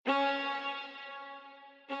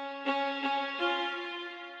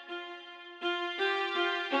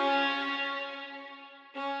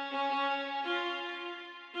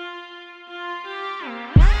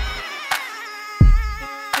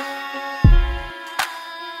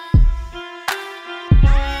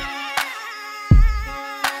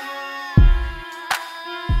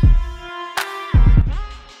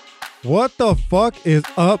What the fuck is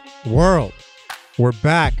up, world? We're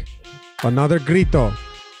back. Another Grito.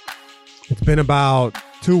 It's been about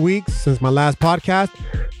 2 weeks since my last podcast.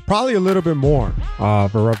 Probably a little bit more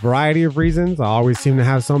for a variety of reasons. I always seem to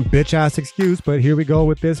have some bitch ass excuse, but here we go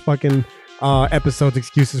with this fucking episode's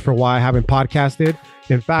excuses for why I haven't podcasted.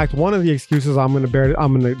 In fact, one of the excuses I'm gonna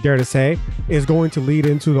dare to say is going to lead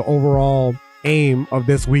into the overall aim of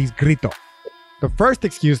this week's Grito. The first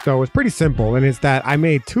excuse, though, is pretty simple, and it's that I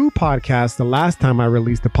made 2 podcasts the last time I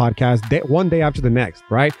released the podcast, one day after the next,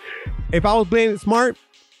 right? If I was playing it smart,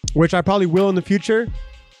 which I probably will in the future,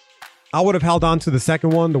 I would have held on to the second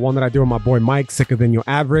one, the one that I do with my boy Mike, Sicker Than Your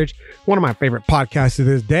Average, one of my favorite podcasts to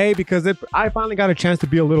this day, because I finally got a chance to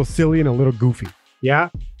be a little silly and a little goofy, yeah?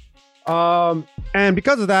 And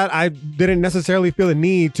because of that, I didn't necessarily feel the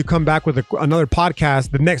need to come back with another podcast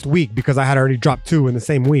the next week because I had already dropped 2 in the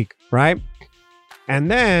same week, right?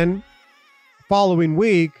 And then following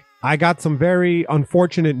week, I got some very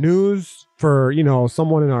unfortunate news for,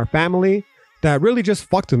 someone in our family that really just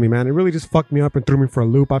fucked with me, man. It really just fucked me up and threw me for a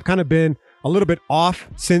loop. I've kind of been a little bit off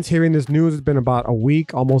since hearing this news. It's been about a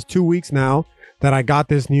week, almost 2 weeks now that I got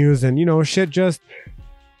this news. And,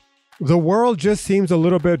 the world just seems a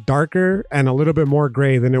little bit darker and a little bit more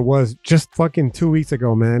gray than it was just fucking 2 weeks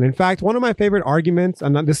ago, man. In fact, one of my favorite arguments,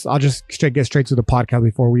 and I'll just get straight to the podcast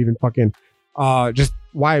before we even fucking just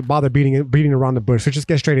why bother beating around the bush. So just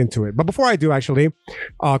get straight into it. But before I do, actually,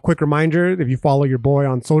 quick reminder: if you follow your boy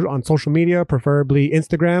on social media, preferably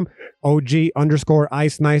Instagram,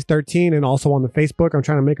 OG_IceNice13, and also on the Facebook, I'm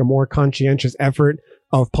trying to make a more conscientious effort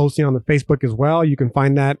of posting on the Facebook as well. You can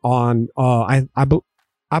find that on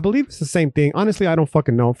I believe it's the same thing. Honestly, I don't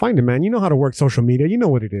fucking know. Find it, man. You know how to work social media. You know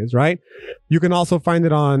what it is, right? You can also find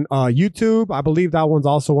it on YouTube. I believe that one's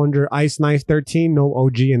also under IceNice13. No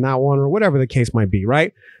OG in that one, or whatever the case might be,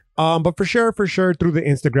 right? But for sure, through the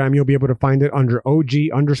Instagram, you'll be able to find it under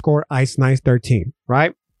OG_IceNice13,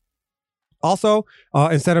 right? Also,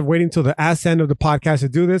 instead of waiting till the ass end of the podcast to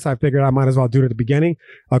do this, I figured I might as well do it at the beginning.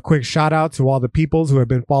 A quick shout out to all the peoples who have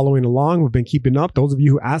been following along, who've been keeping up. Those of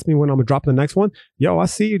you who asked me when I'm gonna drop the next one, yo, I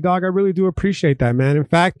see you, dog. I really do appreciate that, man. In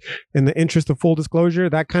fact, in the interest of full disclosure,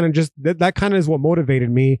 that kind of is what motivated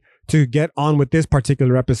me to get on with this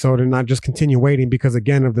particular episode and not just continue waiting because,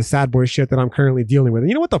 again, of the sad boy shit that I'm currently dealing with. And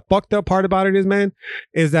you know what the fucked up part about it is, man?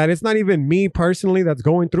 Is that it's not even me personally that's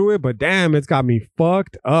going through it, but damn, it's got me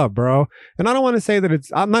fucked up, bro. And I don't want to say that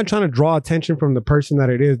I'm not trying to draw attention from the person that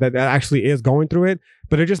it is that actually is going through it,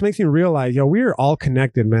 but it just makes me realize, yo, we are all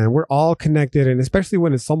connected, man. We're all connected. And especially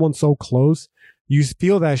when it's someone so close, you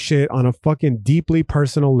feel that shit on a fucking deeply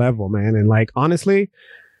personal level, man. And like, honestly,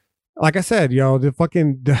 like I said, yo, the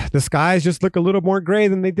skies just look a little more gray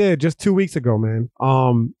than they did just 2 weeks ago, man.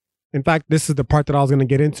 In fact, this is the part that I was going to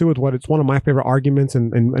get into with it's one of my favorite arguments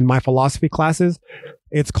in my philosophy classes.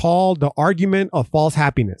 It's called the argument of false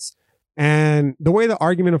happiness. And the way the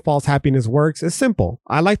argument of false happiness works is simple.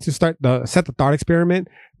 I like to set the thought experiment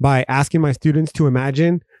by asking my students to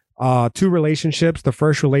imagine 2 relationships. The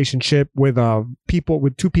first relationship with 2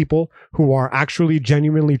 people who are actually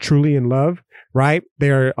genuinely, truly in love, right?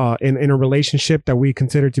 They're in a relationship that we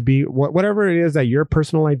consider to be whatever it is that your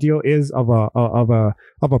personal ideal is of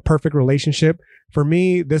a perfect relationship. For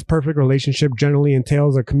me, this perfect relationship generally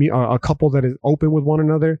entails a couple that is open with one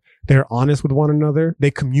another. They're honest with one another.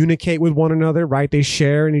 They communicate with one another, right? They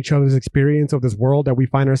share in each other's experience of this world that we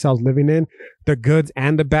find ourselves living in, the goods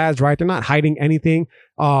and the bads, right? They're not hiding anything.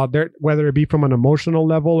 Whether it be from an emotional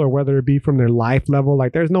level or whether it be from their life level,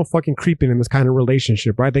 like there's no fucking creeping in this kind of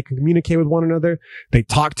relationship, right? They can communicate with one another. They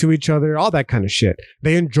talk to each other, all that kind of shit.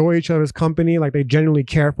 They enjoy each other's company. Like they genuinely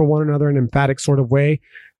care for one another in an emphatic sort of way.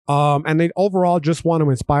 And they overall just want to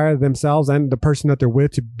inspire themselves and the person that they're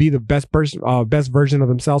with to be the best version of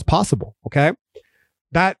themselves possible. Okay.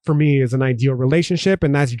 That for me is an ideal relationship.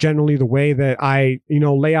 And that's generally the way that I,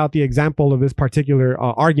 lay out the example of this particular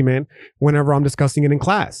argument whenever I'm discussing it in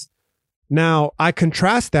class. Now I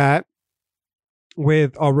contrast that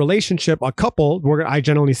with a relationship, a couple, where I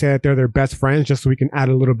generally say that they're their best friends, just so we can add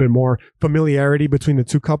a little bit more familiarity between the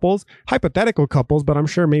 2 couples, hypothetical couples, but I'm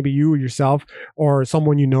sure maybe you yourself or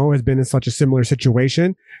someone has been in such a similar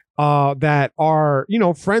situation that are,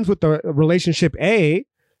 friends with the relationship A,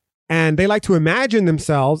 and they like to imagine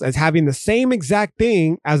themselves as having the same exact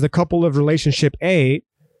thing as the couple of relationship A,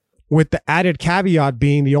 with the added caveat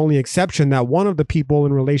being the only exception that one of the people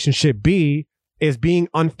in relationship B is being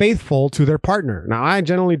unfaithful to their partner. Now, I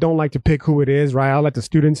generally don't like to pick who it is, right? I'll let the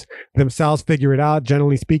students themselves figure it out.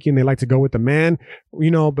 Generally speaking, they like to go with the man,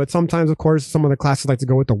 but sometimes, of course, some of the classes like to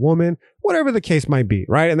go with the woman, whatever the case might be,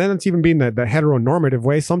 right? And then it's even being the heteronormative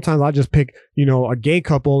way. Sometimes I'll just pick, a gay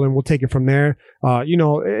couple and we'll take it from there.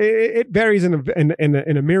 It varies in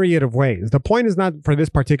a myriad of ways. The point is not for this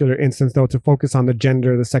particular instance, though, to focus on the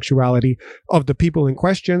gender, the sexuality of the people in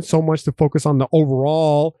question, so much to focus on the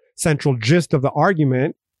overall central gist of the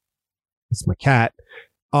argument. It's my cat.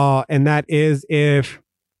 And that is, if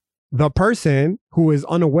the person who is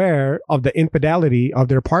unaware of the infidelity of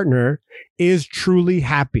their partner is truly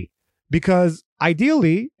happy. Because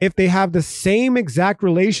ideally, if they have the same exact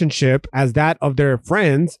relationship as that of their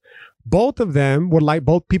friends, both of them would like,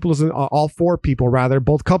 both people, all four people rather,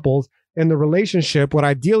 both couples in the relationship would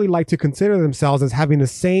ideally like to consider themselves as having the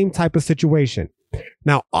same type of situation.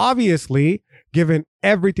 Now, obviously, given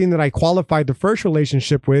everything that I qualified the first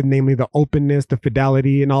relationship with, namely the openness, the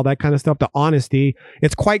fidelity, and all that kind of stuff, the honesty,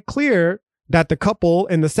 it's quite clear that the couple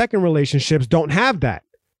in the second relationships don't have that.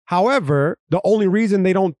 However, the only reason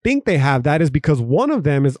they don't think they have that is because one of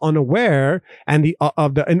them is unaware and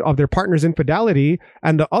of their partner's infidelity,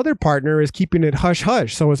 and the other partner is keeping it hush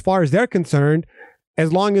hush. So as far as they're concerned,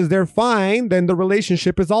 as long as they're fine, then the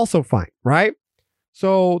relationship is also fine, right?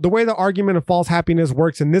 So the way the argument of false happiness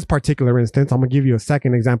works in this particular instance, I'm going to give you a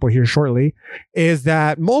second example here shortly, is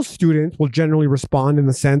that most students will generally respond in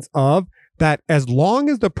the sense of that as long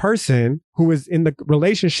as the person who is in the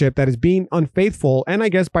relationship that is being unfaithful, and I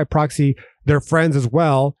guess by proxy, their friends as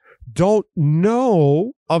well, don't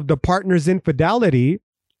know of the partner's infidelity,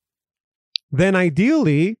 then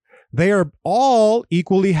ideally they are all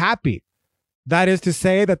equally happy. That is to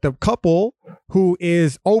say that the couple who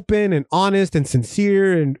is open and honest and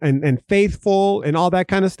sincere and faithful and all that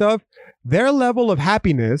kind of stuff, their level of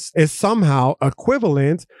happiness is somehow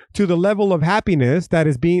equivalent to the level of happiness that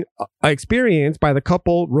is being experienced by the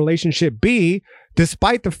couple relationship B,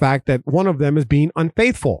 despite the fact that one of them is being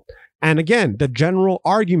unfaithful. And again, the general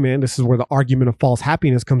argument, this is where the argument of false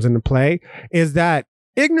happiness comes into play, is that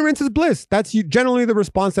ignorance is bliss. That's generally the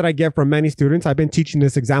response that I get from many students. I've been teaching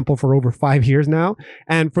this example for over 5 years now.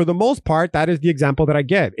 And for the most part, that is the example that I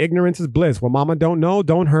get. Ignorance is bliss. What mama don't know,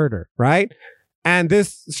 don't hurt her, right? And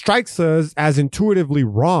this strikes us as intuitively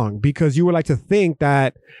wrong, because you would like to think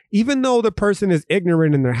that even though the person is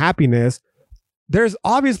ignorant in their happiness, there's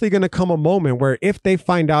obviously going to come a moment where if they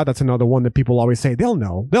find out, that's another one that people always say, they'll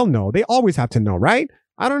know. They always have to know, right?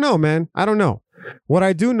 I don't know, man. I don't know. What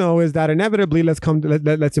I do know is that inevitably, let's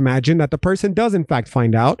imagine that the person does in fact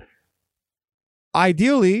find out.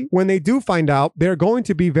 Ideally, when they do find out, they're going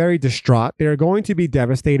to be very distraught. They're going to be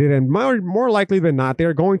devastated, and more likely than not,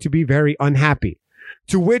 they're going to be very unhappy.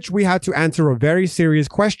 To which we had to answer a very serious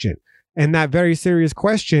question. And that very serious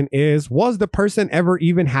question is, was the person ever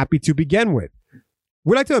even happy to begin with?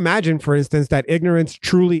 We like to imagine, for instance, that ignorance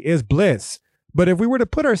truly is bliss. But if we were to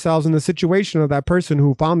put ourselves in the situation of that person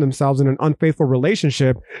who found themselves in an unfaithful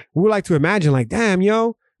relationship, we would like to imagine, like, damn,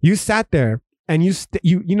 yo, you sat there and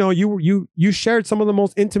you shared some of the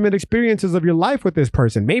most intimate experiences of your life with this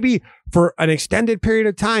person, maybe for an extended period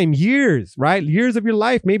of time, years, right? Years of your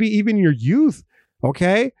life, maybe even your youth.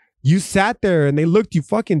 Okay. You sat there and they looked you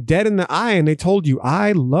fucking dead in the eye and they told you,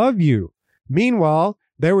 I love you. Meanwhile,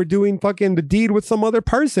 they were doing fucking the deed with some other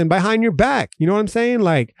person behind your back. You know what I'm saying?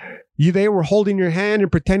 Like, they were holding your hand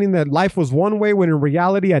and pretending that life was one way, when in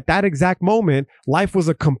reality, at that exact moment, life was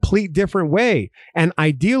a complete different way. And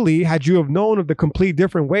ideally, had you have known of the complete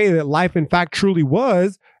different way that life in fact truly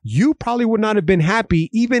was, you probably would not have been happy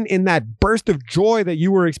even in that burst of joy that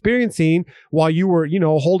you were experiencing while you were,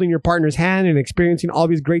 holding your partner's hand and experiencing all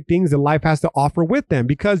these great things that life has to offer with them,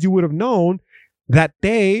 because you would have known that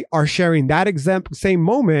they are sharing that exact same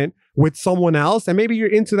moment with someone else. And maybe you're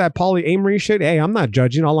into that polyamory shit. Hey, I'm not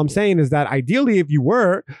judging. All I'm saying is that ideally, if you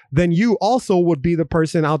were, then you also would be the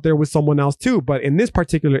person out there with someone else too. But in this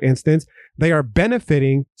particular instance, they are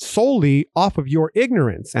benefiting solely off of your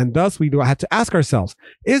ignorance. And thus we do have to ask ourselves,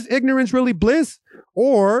 is ignorance really bliss?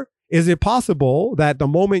 Or is it possible that the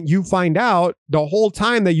moment you find out, the whole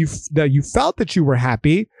time that you felt that you were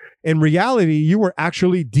happy, in reality, you were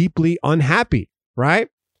actually deeply unhappy, right?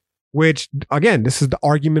 Which, again, this is the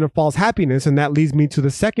argument of false happiness. And that leads me to the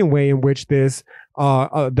second way in which this,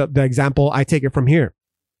 the example, I take it from here.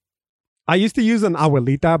 I used to use an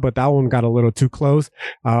abuelita, but that one got a little too close.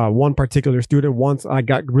 One particular student, once I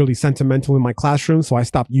got really sentimental in my classroom, so I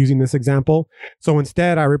stopped using this example. So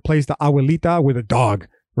instead, I replaced the abuelita with a dog.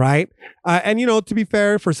 right? And to be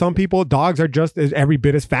fair, for some people, dogs are just as every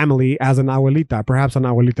bit as family as an abuelita. Perhaps an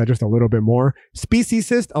abuelita just a little bit more.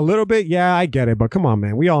 Speciesist, a little bit. Yeah, I get it. But come on,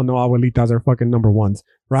 man. We all know abuelitas are fucking number ones,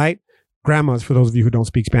 right? Grandmas, for those of you who don't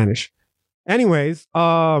speak Spanish. Anyways,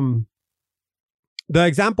 the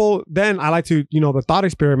example, then I like to, the thought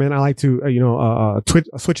experiment, I like to,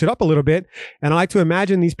 switch it up a little bit. And I like to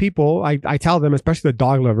imagine these people, I tell them, especially the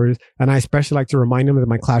dog lovers, and I especially like to remind them that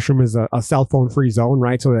my classroom is a cell phone free zone,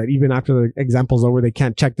 right? So that even after the example's over, they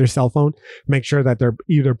can't check their cell phone, make sure that their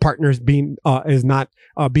either partner's is not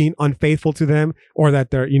being unfaithful to them, or that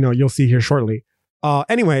they're, you'll see here shortly.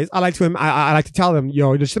 Anyways, I like to tell them,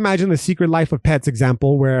 just imagine the Secret Life of Pets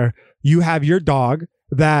example where you have your dog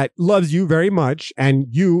that loves you very much, and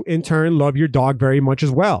you in turn love your dog very much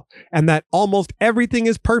as well. And that almost everything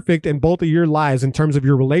is perfect in both of your lives in terms of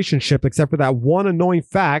your relationship, except for that one annoying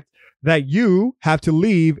fact that you have to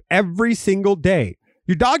leave every single day.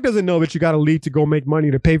 Your dog doesn't know that you got to leave to go make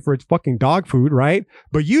money to pay for its fucking dog food, right?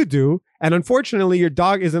 But you do. And unfortunately, your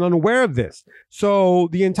dog isn't unaware of this. So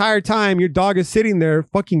the entire time your dog is sitting there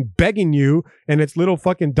fucking begging you in its little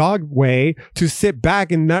fucking dog way to sit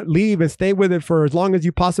back and not leave and stay with it for as long as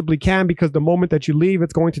you possibly can, because the moment that you leave,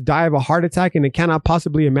 it's going to die of a heart attack and it cannot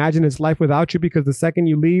possibly imagine its life without you, because the second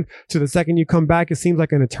you leave to the second you come back, it seems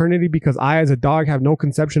like an eternity, because I as a dog have no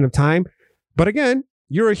conception of time. But again,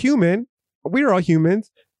 you're a human. We're all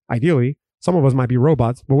humans. Ideally, some of us might be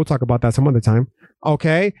robots, but we'll talk about that some other time.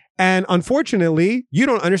 Okay. And unfortunately, you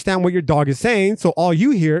don't understand what your dog is saying. So all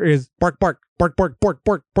you hear is bark, bark, bark, bark, bark,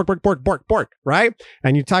 bark, bark, bark, bark, bark, bark, right?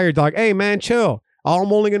 And you tell your dog, hey, man, chill.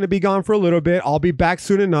 I'm only going to be gone for a little bit. I'll be back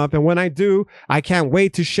soon enough. And when I do, I can't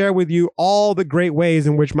wait to share with you all the great ways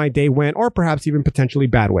in which my day went, or perhaps even potentially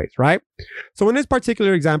bad ways, right? So in this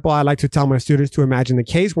particular example, I like to tell my students to imagine the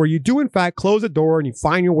case where you do, in fact, close the door and you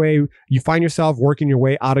find yourself working your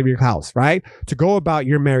way out of your house, right? To go about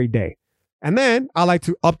your merry day. And then I like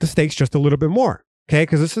to up the stakes just a little bit more. Okay,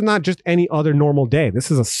 because this is not just any other normal day.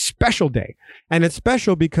 This is a special day. And it's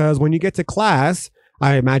special because when you get to class,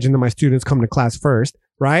 I imagine that my students come to class first,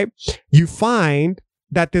 right? You find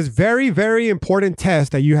that this very, very important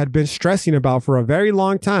test that you had been stressing about for a very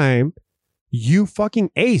long time, you fucking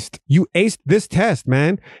aced. You aced this test,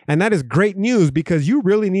 man. And that is great news, because you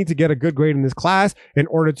really need to get a good grade in this class in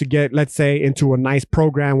order to get, let's say, into a nice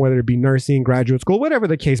program, whether it be nursing, graduate school, whatever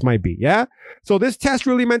the case might be. Yeah. So this test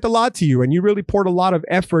really meant a lot to you, and you really poured a lot of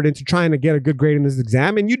effort into trying to get a good grade in this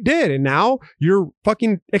exam, and you did. And now you're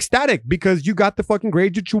fucking ecstatic because you got the fucking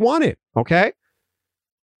grade that you wanted. Okay.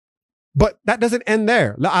 But that doesn't end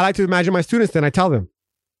there. I like to imagine my students, then I tell them,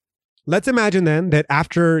 let's imagine then that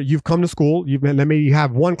after you've come to school, you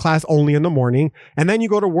have one class only in the morning, and then you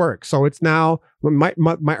go to work. So it's now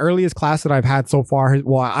my earliest class that I've had so far.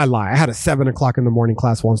 Well, I lie. I had a 7:00 in the morning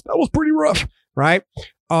class once. That was pretty rough, right?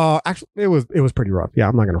 Actually, it was pretty rough. Yeah,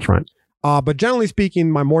 I'm not gonna front. But generally speaking,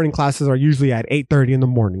 my morning classes are usually at 8:30 in the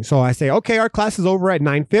morning. So I say, okay, our class is over at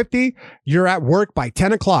 9:50. You're at work by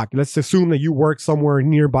 10 o'clock. Let's assume that you work somewhere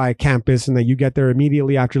nearby campus and that you get there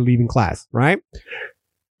immediately after leaving class, right?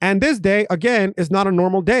 And this day, again, is not a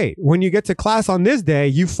normal day. When you get to class on this day,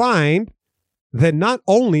 you find that not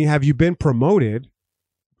only have you been promoted,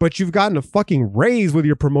 but you've gotten a fucking raise with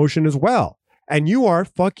your promotion as well. And you are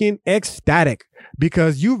fucking ecstatic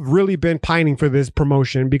because you've really been pining for this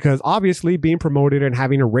promotion, because obviously being promoted and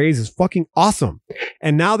having a raise is fucking awesome.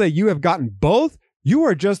 And now that you have gotten both, you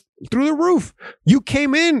are just through the roof. You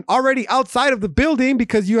came in already outside of the building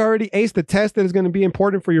because you already aced the test that is going to be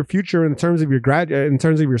important for your future in terms of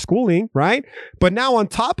your schooling, right? But now on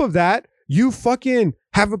top of that, you fucking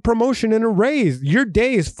have a promotion and a raise. Your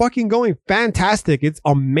day is fucking going fantastic. It's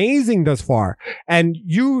amazing thus far. And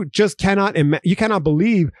you just cannot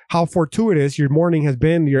believe how fortuitous your morning has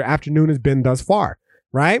been, your afternoon has been thus far.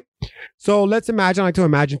 Right? So I like to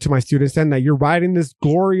imagine to my students then that you're riding this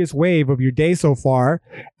glorious wave of your day so far,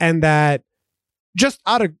 and that just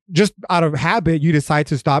out of habit, you decide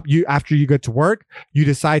to stop. After you get to work, you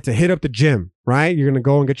decide to hit up the gym, right? You're going to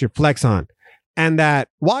go and get your flex on. And that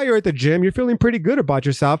while you're at the gym, you're feeling pretty good about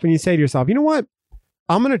yourself, and you say to yourself, you know what?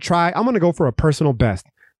 I'm going to go for a personal best.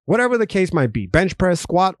 Whatever the case might be, bench press,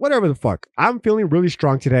 squat, whatever the fuck. I'm feeling really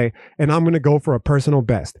strong today, and I'm going to go for a personal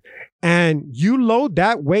best. And you load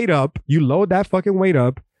that fucking weight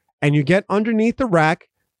up, and you get underneath the rack,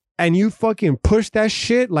 and you fucking push that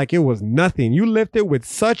shit like it was nothing. You lift it with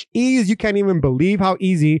such ease. You can't even believe how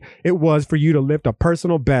easy it was for you to lift a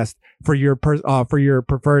personal best for your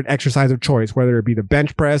preferred exercise of choice, whether it be the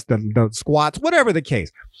bench press, the squats, whatever the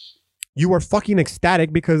case. You are fucking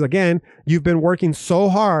ecstatic because, again, you've been working so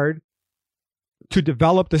hard to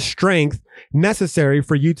develop the strength necessary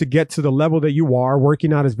for you to get to the level that you are.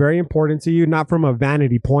 Working out is very important to you, not from a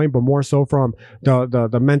vanity point, but more so from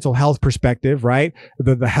the mental health perspective, right?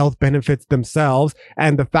 The health benefits themselves,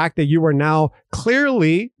 and the fact that you are now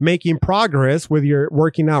clearly making progress with your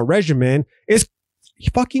working out regimen is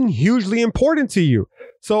fucking hugely important to you.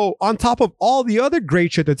 So on top of all the other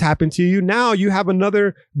great shit that's happened to you, now you have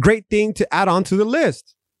another great thing to add on to the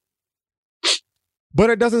list. But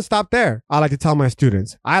it doesn't stop there. I like to tell my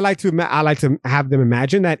students, I like to have them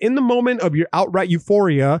imagine that in the moment of your outright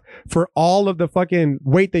euphoria for all of the fucking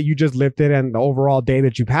weight that you just lifted and the overall day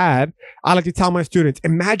that you've had, I like to tell my students,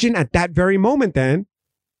 imagine at that very moment then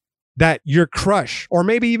that your crush, or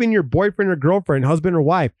maybe even your boyfriend or girlfriend, husband or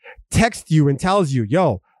wife, texts you and tells you,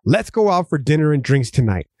 yo, let's go out for dinner and drinks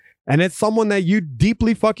tonight. And it's someone that you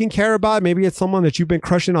deeply fucking care about. Maybe it's someone that you've been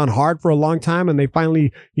crushing on hard for a long time, and they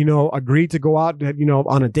finally, agreed to go out,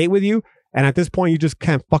 on a date with you. And at this point, you just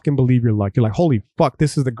can't fucking believe your luck. You're like, holy fuck,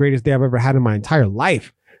 this is the greatest day I've ever had in my entire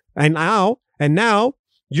life. And now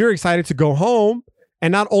you're excited to go home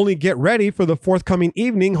and not only get ready for the forthcoming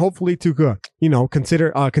evening, hopefully to,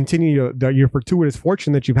 continue your fortuitous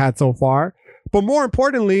fortune that you've had so far. But more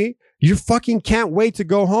importantly, you fucking can't wait to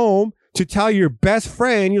go home to tell your best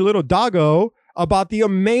friend, your little doggo, about the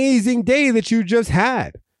amazing day that you just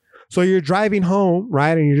had. So you're driving home,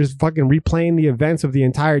 right? And you're just fucking replaying the events of the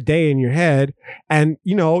entire day in your head. And,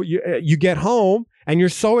 you get home and you're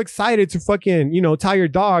so excited to fucking, tell your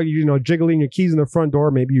dog, jiggling your keys in the front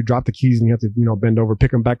door. Maybe you drop the keys and you have to, bend over,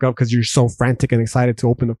 pick them back up because you're so frantic and excited to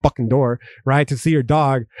open the fucking door, right? To see your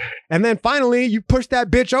dog. And then finally you push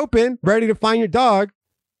that bitch open, ready to find your dog.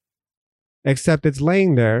 Except it's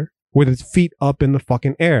laying there with its feet up in the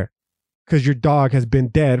fucking air because your dog has been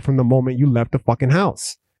dead from the moment you left the fucking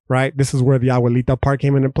house, right? This is where the abuelita part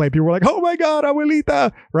came into play. People were like, oh my God,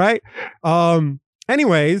 abuelita, right?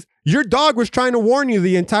 Anyways, your dog was trying to warn you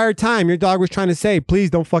the entire time. Your dog was trying to say, please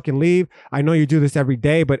don't fucking leave. I know you do this every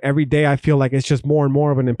day, but every day I feel like it's just more and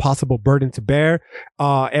more of an impossible burden to bear.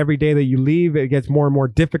 Every day that you leave, it gets more and more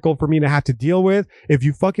difficult for me to have to deal with. If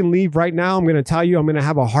you fucking leave right now, I'm going to tell you I'm going to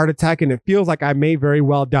have a heart attack and it feels like I may very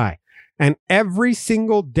well die. And every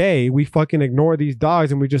single day we fucking ignore these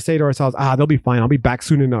dogs and we just say to ourselves, they'll be fine. I'll be back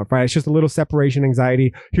soon enough, right? It's just a little separation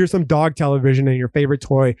anxiety. Here's some dog television and your favorite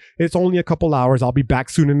toy. It's only a couple hours. I'll be back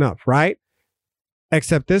soon enough, right?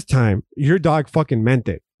 Except this time, your dog fucking meant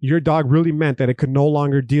it. Your dog really meant that it could no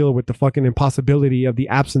longer deal with the fucking impossibility of the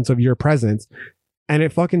absence of your presence. And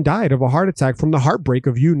it fucking died of a heart attack from the heartbreak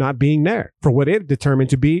of you not being there for what it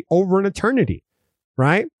determined to be over an eternity,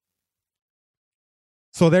 right?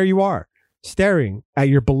 So there you are, staring at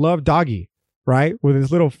your beloved doggy, right? With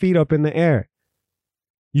his little feet up in the air.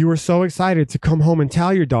 You were so excited to come home and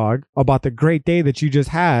tell your dog about the great day that you just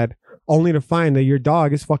had, only to find that your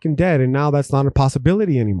dog is fucking dead. And now that's not a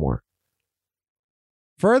possibility anymore.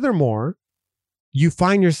 Furthermore, you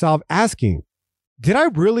find yourself asking, did I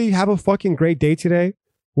really have a fucking great day today?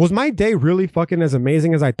 Was my day really fucking as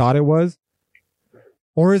amazing as I thought it was?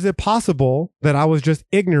 Or is it possible that I was just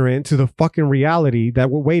ignorant to the fucking reality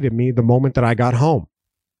that awaited me the moment that I got home?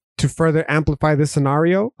 To further amplify this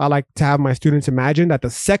scenario, I like to have my students imagine that the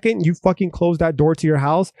second you fucking close that door to your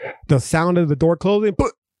house, the sound of the door closing,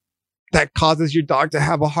 that causes your dog to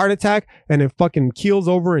have a heart attack and it fucking keels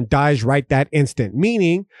over and dies right that instant.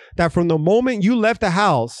 Meaning that from the moment you left the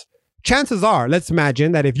house, chances are, let's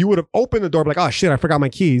imagine that if you would have opened the door, like, oh shit, I forgot my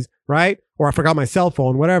keys, right? Or I forgot my cell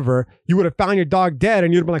phone, whatever, you would have found your dog dead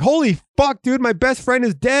and you'd have been like, holy fuck, dude, my best friend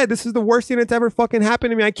is dead. This is the worst thing that's ever fucking happened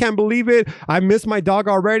to me. I can't believe it. I miss my dog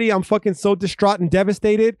already. I'm fucking so distraught and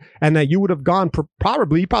devastated. And that you would have gone,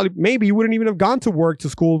 maybe you wouldn't even have gone to work, to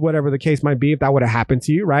school, whatever the case might be, if that would have happened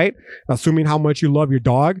to you, right? Assuming how much you love your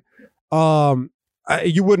dog.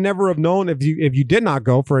 You would never have known if you did not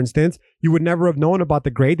go, for instance, you would never have known about the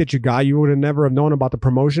grade that you got. You would have never have known about the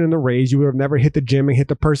promotion and the raise. You would have never hit the gym and hit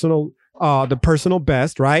the personal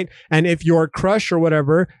best, right? And if your crush or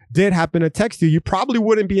whatever did happen to text you, you probably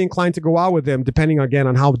wouldn't be inclined to go out with them, depending again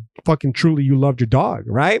on how fucking truly you loved your dog,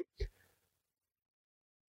 right?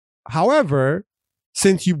 However,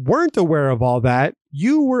 since you weren't aware of all that,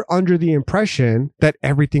 you were under the impression that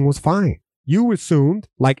everything was fine. You assumed,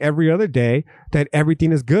 like every other day, that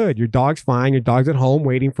everything is good. Your dog's fine. Your dog's at home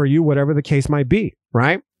waiting for you, whatever the case might be,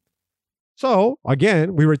 right? So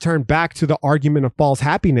again, we return back to the argument of false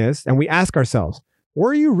happiness and we ask ourselves,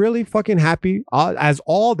 were you really fucking happy as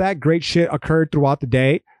all that great shit occurred throughout the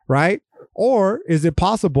day, right? Or is it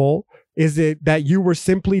that you were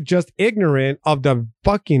simply just ignorant of the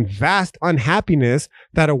fucking vast unhappiness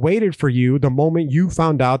that awaited for you the moment you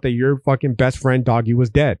found out that your fucking best friend doggy was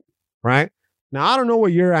dead? Right? Now, I don't know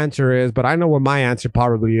what your answer is, but I know what my answer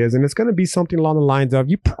probably is. And it's going to be something along the lines of,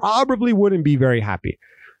 you probably wouldn't be very happy.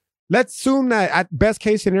 Let's assume that at best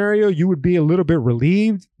case scenario, you would be a little bit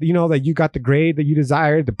relieved, you know, that you got the grade that you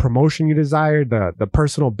desired, the promotion you desired, the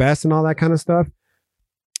personal best and all that kind of stuff.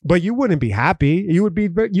 But you wouldn't be happy. You would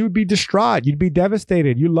be distraught. You'd be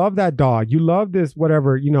devastated. You love that dog. You love this,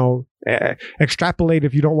 whatever, you know, extrapolate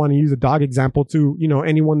if you don't want to use a dog example to, you know,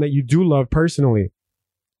 anyone that you do love personally.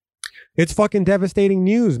 It's fucking devastating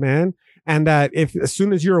news, man. And that if as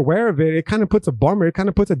soon as you're aware of it, it kind of puts a bummer, it kind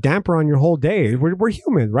of puts a damper on your whole day. We're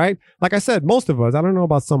humans, right? Like I said, most of us, I don't know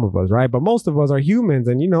about some of us, right? But most of us are humans,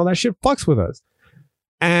 and you know, that shit fucks with us.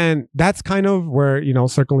 And that's kind of where, you know,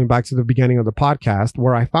 circling back to the beginning of the podcast,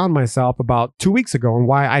 where I found myself about 2 weeks ago, and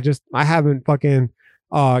why I haven't fucking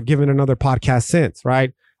given another podcast since,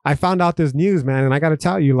 right? I found out this news, man, and I got to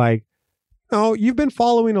tell you, like, no, you've been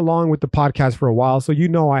following along with the podcast for a while, so you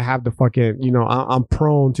know I have the fucking, you know, I'm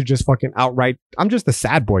prone to just fucking outright, I'm just a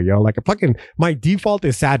sad boy, yo. Like, a fucking, my default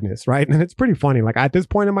is sadness, right? And it's pretty funny. Like, at this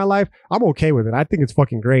point in my life, I'm okay with it. I think it's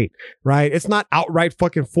fucking great, right? It's not outright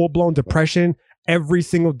fucking full-blown depression every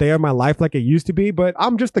single day of my life like it used to be, but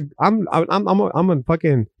I'm just I'm a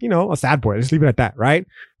fucking, you know, a sad boy. Just leave it at that, right?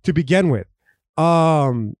 To begin with.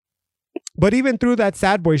 But even through that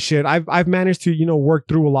sad boy shit, I've managed to, you know, work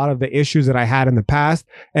through a lot of the issues that I had in the past.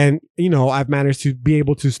 And, you know, I've managed to be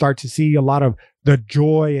able to start to see a lot of the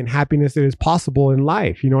joy and happiness that is possible in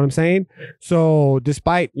life. You know what I'm saying? So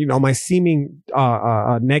despite, you know, my seeming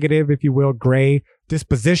negative, if you will, gray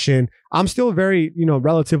disposition, I'm still very, you know,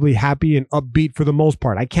 relatively happy and upbeat for the most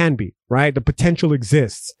part. I can be, right? The potential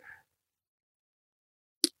exists.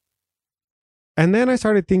 And then I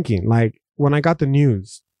started thinking, like, when I got the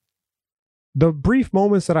news, the brief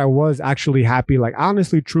moments that I was actually happy, like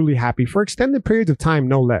honestly, truly happy for extended periods of time,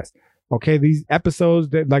 no less. Okay, these episodes,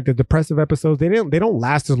 like the depressive episodes, they don't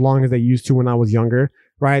last as long as they used to when I was younger,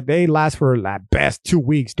 right? They last for at best 2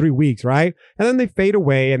 weeks, 3 weeks, right? And then they fade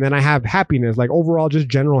away, and then I have happiness, like overall just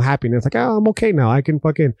general happiness. Like, oh, I'm okay now. I can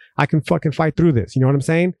fucking fight through this. You know what I'm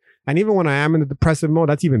saying? And even when I am in the depressive mode,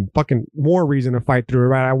 that's even fucking more reason to fight through it,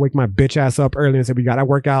 right? I wake my bitch ass up early and say, we got to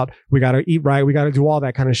work out. We got to eat right. We got to do all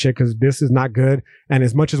that kind of shit because this is not good. And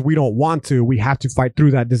as much as we don't want to, we have to fight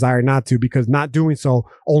through that desire not to, because not doing so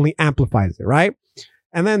only amplifies it, right?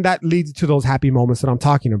 And then that leads to those happy moments that I'm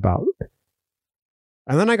talking about.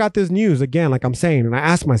 And then I got this news again, like I'm saying, and I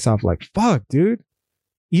asked myself, like, fuck, dude,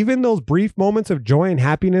 even those brief moments of joy and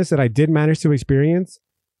happiness that I did manage to experience,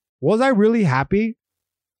 was I really happy?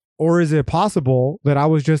 Or is it possible that I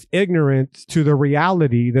was just ignorant to the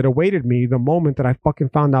reality that awaited me the moment that I fucking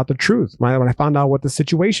found out the truth, when I found out what the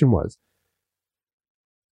situation was?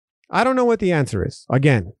 I don't know what the answer is.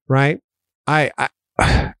 Again, right? I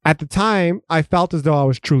at the time, I felt as though I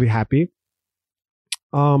was truly happy.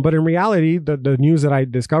 But in reality, the news that I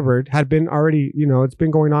discovered had been already, you know, it's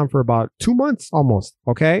been going on for about 2 months almost.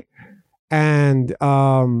 Okay. And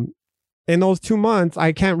in those 2 months,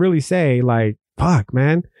 I can't really say, like, fuck,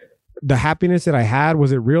 man, the happiness that I had,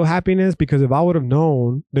 was it real happiness? Because if I would have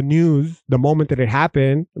known the news the moment that it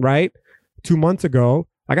happened, right, 2 months ago,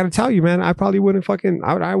 I got to tell you, man, I probably wouldn't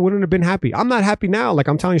I wouldn't have been happy. I'm not happy now. Like,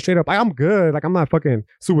 I'm telling you straight up, I'm good. Like, I'm not fucking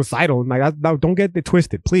suicidal. Like, don't get it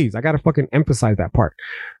twisted, please. I got to fucking emphasize that part.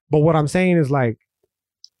 But what I'm saying is, like,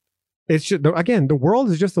 it's just, again, the world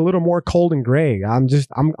is just a little more cold and gray. I'm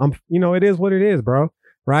you know, it is what it is, bro.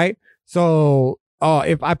 Right? So,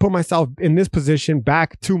 if I put myself in this position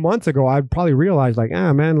back 2 months ago, I'd probably realize, like,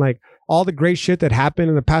 man, like, all the great shit that happened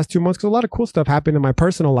in the past 2 months, because a lot of cool stuff happened in my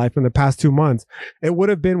personal life in the past 2 months, it would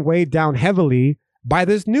have been weighed down heavily by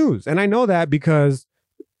this news. And I know that because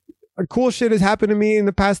cool shit has happened to me in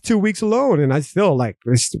the past 2 weeks alone. And I still, like,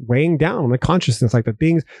 it's weighing down my consciousness. Like, the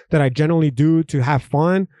things that I generally do to have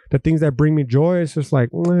fun, the things that bring me joy, it's just like,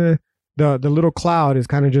 the little cloud is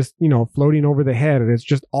kind of just, you know, floating over the head, and it's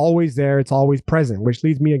just always there. It's always present, which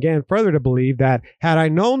leads me again further to believe that had I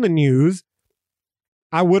known the news,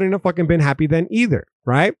 I wouldn't have fucking been happy then either.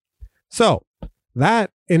 Right? So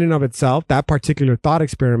that in and of itself, that particular thought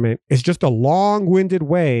experiment is just a long-winded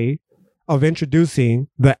way of introducing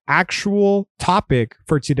the actual topic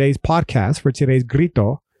for today's podcast, for today's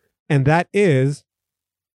Grito. And that is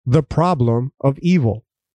the problem of evil.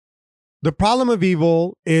 The problem of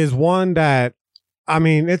evil is one that, I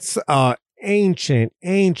mean, it's an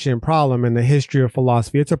ancient problem in the history of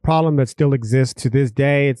philosophy. It's a problem that still exists to this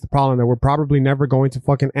day. It's a problem that we're probably never going to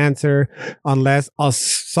fucking answer unless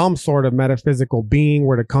some sort of metaphysical being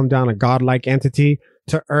were to come down, a godlike entity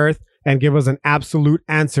to Earth, and give us an absolute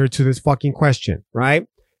answer to this fucking question, right?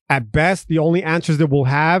 At best, the only answers that we'll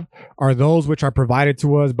have are those which are provided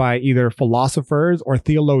to us by either philosophers or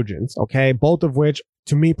theologians, okay? Both of which,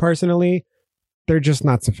 to me personally, they're just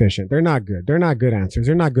not sufficient. They're not good. They're not good answers.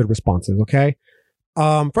 They're not good responses, okay?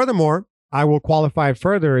 Furthermore, I will qualify it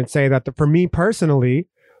further and say that for me personally,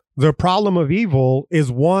 the problem of evil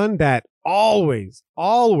is one that always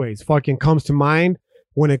fucking comes to mind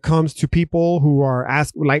when it comes to people who are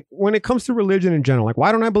like when it comes to religion in general. Like,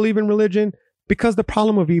 why don't I believe in religion? Because the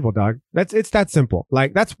problem of evil, dog. It's that simple.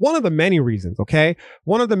 Like, that's one of the many reasons, okay?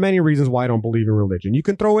 One of the many reasons why I don't believe in religion. You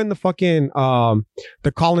can throw in the fucking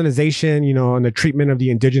the colonization, and the treatment of the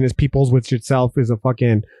indigenous peoples, which itself is a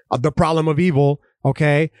fucking the problem of evil.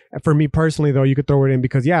 Okay. For me personally, though, you could throw it in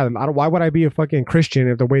because, why would I be a fucking Christian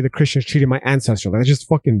if the way the Christians treated my ancestors? That's just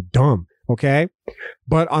fucking dumb. Okay.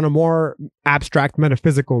 But on a more abstract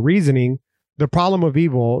metaphysical reasoning, the problem of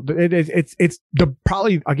evil, it's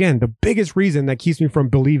probably, again, the biggest reason that keeps me from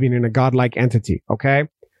believing in a godlike entity. Okay.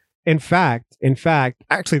 In fact,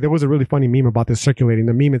 actually, there was a really funny meme about this circulating.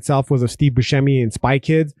 The meme itself was of Steve Buscemi and Spy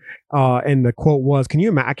Kids. And the quote was, can you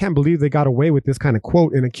imagine? I can't believe they got away with this kind of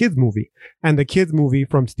quote in a kids movie. And the kids movie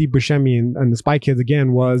from Steve Buscemi and the Spy Kids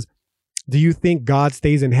again was, do you think God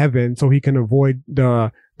stays in heaven so he can avoid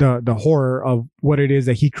the horror of what it is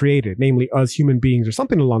that he created, namely us human beings or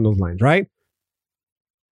something along those lines, right?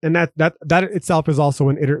 And that itself is also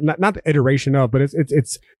not the iteration of, but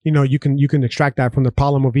it's you can extract that from the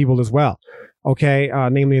problem of evil as well. Okay.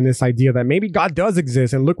 Namely in this idea that maybe God does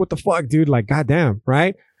exist and look what the fuck, dude, like, goddamn.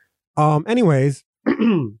 Right. Anyways,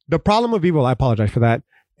 the problem of evil, I apologize for that,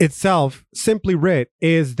 itself, simply writ,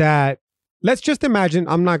 is that let's just imagine,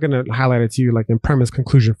 I'm not going to highlight it to you like in premise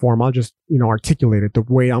conclusion form. I'll just, articulate it the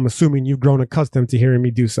way I'm assuming you've grown accustomed to hearing me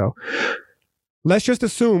do so. Let's just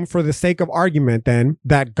assume for the sake of argument then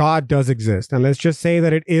that God does exist. And let's just say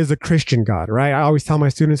that it is a Christian God, right? I always tell my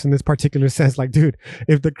students in this particular sense, like, dude,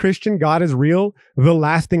 if the Christian God is real, the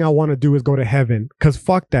last thing I want to do is go to heaven. Cause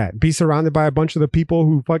fuck that. Be surrounded by a bunch of the people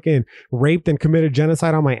who fucking raped and committed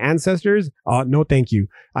genocide on my ancestors. No, thank you.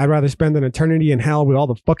 I'd rather spend an eternity in hell with all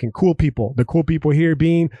the fucking cool people. The cool people here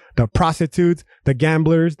being the prostitutes, the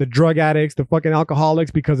gamblers, the drug addicts, the fucking alcoholics,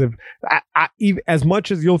 because if as much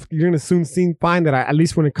as you're going to soon find that at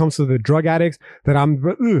least when it comes to the drug addicts, that I'm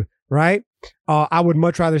right. I would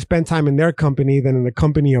much rather spend time in their company than in the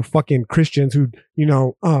company of fucking Christians who,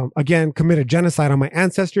 again, committed genocide on my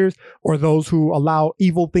ancestors, or those who allow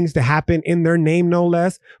evil things to happen in their name, no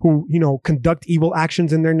less, who, conduct evil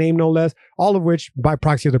actions in their name, no less, all of which by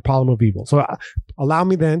proxy are the problem of evil. So allow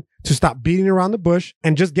me then to stop beating around the bush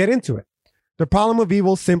and just get into it. The problem of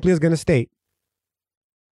evil simply is going to state,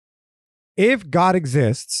 if God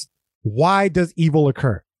exists, why does evil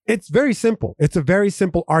occur? It's very simple. It's a very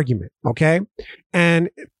simple argument. Okay. And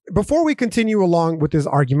before we continue along with this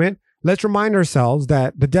argument, let's remind ourselves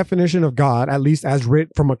that the definition of God, at least as writ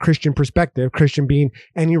from a Christian perspective, Christian being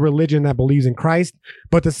any religion that believes in Christ,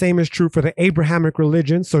 but the same is true for the Abrahamic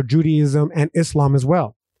religion, so Judaism and Islam as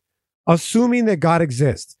well. Assuming that God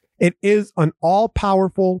exists, it is an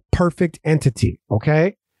all-powerful, perfect entity.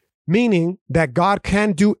 Okay. Meaning that God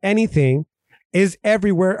can do anything, is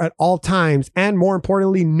everywhere at all times, and more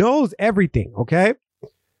importantly, knows everything. Okay.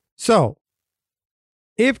 So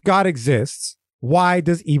if God exists, why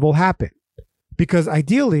does evil happen? Because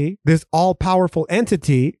ideally, this all-powerful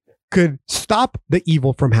entity could stop the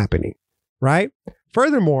evil from happening, right?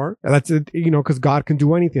 Furthermore, that's it, because God can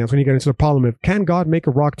do anything. That's when you get into the problem of, can God make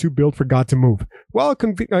a rock too big for God to move? Well,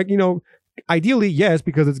 ideally, yes,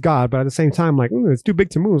 because it's God, but at the same time, like, it's too big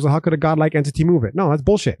to move. So how could a godlike entity move it? No, that's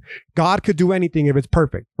bullshit. God could do anything if it's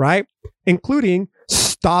perfect, right? Including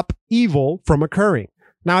stop evil from occurring.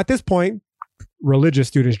 Now, at this point, religious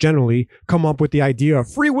students generally come up with the idea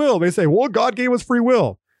of free will. They say, well, God gave us free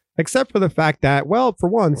will, except for the fact that, well, for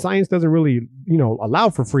one, science doesn't really, allow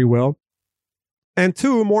for free will. And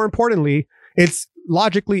two, more importantly, it's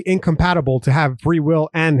logically incompatible to have free will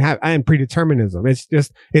and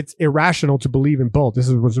predeterminism. It's irrational to believe in both. This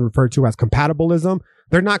is what's referred to as compatibilism.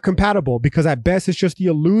 They're not compatible because at best it's just the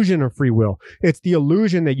illusion of free will. It's the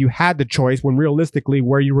illusion that you had the choice when realistically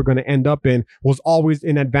where you were going to end up in was always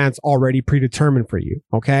in advance already predetermined for you.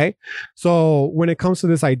 Okay. So when it comes to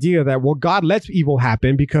this idea that, well, God lets evil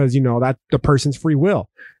happen because, that's the person's free will.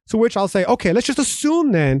 To which I'll say, okay, let's just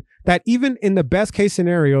assume then that even in the best case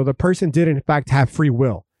scenario, the person did in fact have free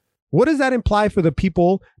will. What does that imply for the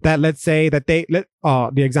people that, let's say that the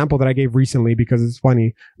example that I gave recently, because it's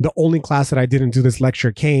funny, the only class that I didn't do this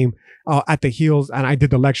lecture came at the heels, and I did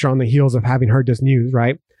the lecture on the heels of having heard this news,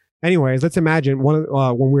 right? Anyways, let's imagine when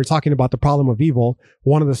we were talking about the problem of evil,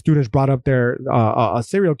 one of the students brought up a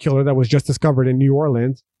serial killer that was just discovered in New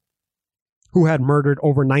Orleans. who had murdered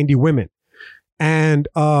over 90 women. And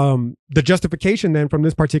the justification then from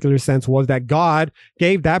this particular sense was that God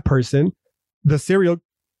gave that person, the serial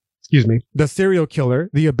killer,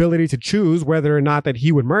 the ability to choose whether or not that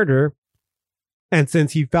he would murder. And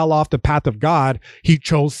since he fell off the path of God, he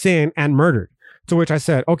chose sin and murdered. To which I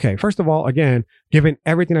said, okay, first of all, again, given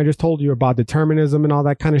everything I just told you about determinism and all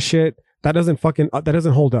that kind of shit, that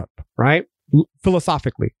doesn't hold up, right?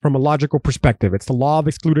 Philosophically, from a logical perspective, it's the law of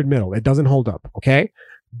excluded middle. It doesn't hold up, okay?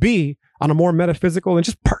 B, on a more metaphysical and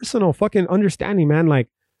just personal fucking understanding, man, like,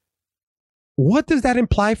 what does that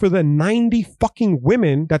imply for the 90 fucking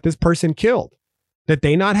women that this person killed? Did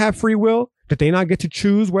they not have free will? Did they not get to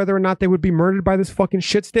choose whether or not they would be murdered by this fucking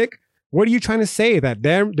shit stick? What are you trying to say? That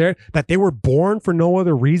that they were born for no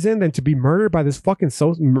other reason than to be murdered by this fucking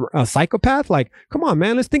psychopath? Like, come on,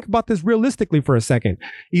 man. Let's think about this realistically for a second.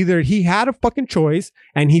 Either he had a fucking choice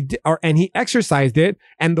and he exercised it,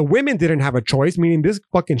 and the women didn't have a choice, meaning this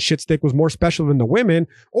fucking shit stick was more special than the women,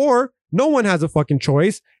 or no one has a fucking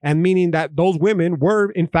choice, and meaning that those women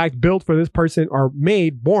were in fact built for this person, or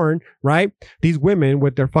born, right? These women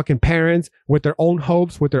with their fucking parents, with their own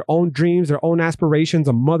hopes, with their own dreams, their own aspirations,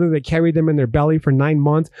 a mother that carried them in their belly for 9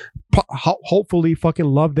 months, hopefully fucking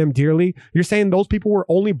loved them dearly. You're saying those people were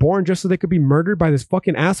only born just so they could be murdered by this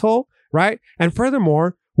fucking asshole, right? And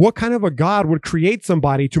furthermore, what kind of a God would create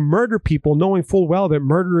somebody to murder people knowing full well that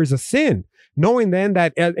murder is a sin? Knowing then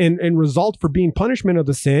that in result for being punishment of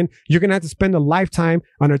the sin, you're going to have to spend a lifetime,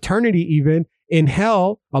 an eternity even, in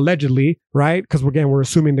hell, allegedly, right? Because again, we're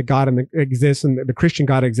assuming that God exists and the Christian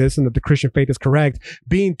God exists and that the Christian faith is correct,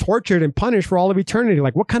 being tortured and punished for all of eternity.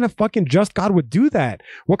 Like, what kind of fucking just God would do that?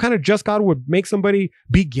 What kind of just God would make somebody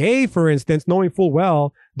be gay, for instance, knowing full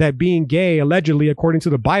well that being gay, allegedly, according to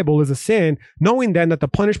the Bible, is a sin, knowing then that the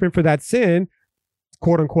punishment for that sin,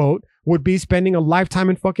 quote unquote, would be spending a lifetime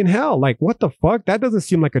in fucking hell? Like, what the fuck? That doesn't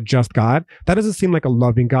seem like a just God. That doesn't seem like a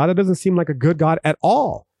loving God. That doesn't seem like a good God at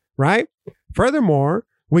all, right? Furthermore,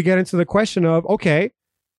 we get into the question of, okay,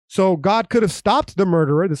 so God could have stopped the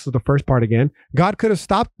murderer. This is the first part again. God could have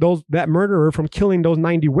stopped that murderer from killing those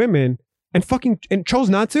 90 women and chose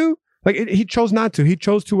not to. Like, he chose not to. He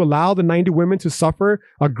chose to allow the 90 women to suffer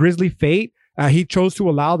a grisly fate. He chose to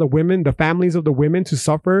allow the families of the women to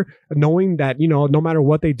suffer, knowing that, no matter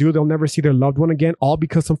what they do, they'll never see their loved one again, all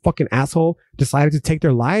because some fucking asshole decided to take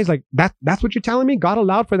their lives. Like, that's what you're telling me? God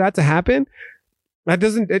allowed for that to happen?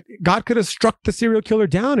 God could have struck the serial killer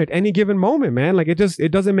down at any given moment, man. Like,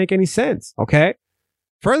 it doesn't make any sense. Okay.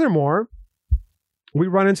 Furthermore, we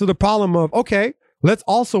run into the problem of, okay, let's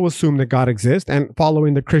also assume that God exists, and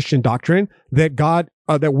following the Christian doctrine that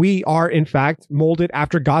that we are in fact molded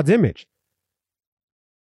after God's image.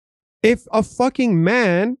 If a fucking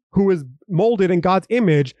man who is molded in God's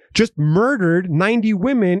image just murdered 90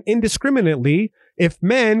 women indiscriminately, if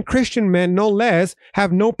men, Christian men no less,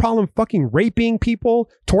 have no problem fucking raping people,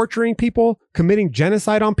 torturing people, committing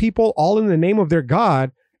genocide on people, all in the name of their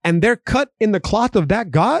God, and they're cut in the cloth of that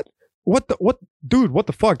God, dude, what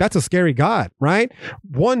the fuck? That's a scary God, right?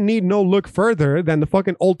 One need no look further than the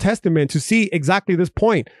fucking Old Testament to see exactly this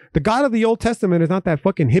point. The God of the Old Testament is not that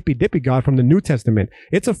fucking hippy dippy God from the New Testament.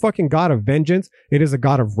 It's a fucking God of vengeance. It is a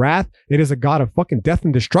God of wrath. It is a God of fucking death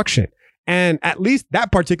and destruction. And at least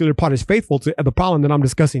that particular part is faithful to the problem that I'm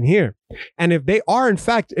discussing here. And if we are in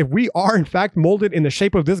fact molded in the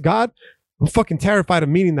shape of this God, I'm fucking terrified of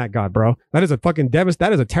meeting that God, bro. That is a fucking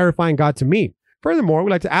that is a terrifying God to meet. Furthermore, we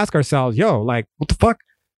like to ask ourselves, like, what the fuck?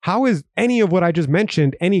 How is any of what I just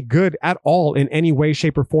mentioned any good at all in any way,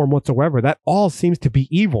 shape, or form whatsoever? That all seems to be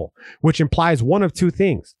evil, which implies one of two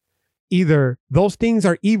things. Either those things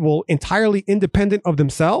are evil entirely independent of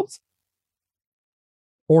themselves,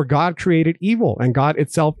 or God created evil and God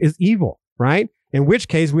itself is evil, right? In which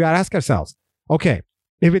case we ought to ask ourselves, okay,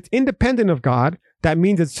 if it's independent of God, that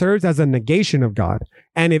means it serves as a negation of God.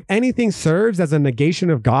 And if anything serves as a negation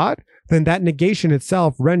of God, then that negation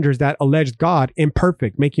itself renders that alleged God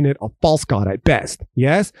imperfect, making it a false God at best.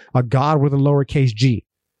 Yes, a God with a lowercase g.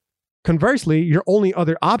 Conversely, your only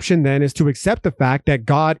other option then is to accept the fact that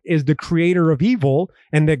God is the creator of evil,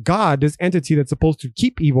 and that God, this entity that's supposed to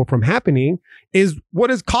keep evil from happening, is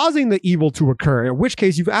what is causing the evil to occur. In which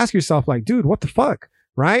case you've asked yourself, like, dude, what the fuck,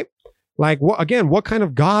 right? Like, what kind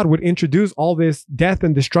of God would introduce all this death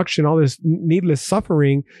and destruction, all this needless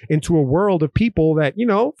suffering into a world of people that,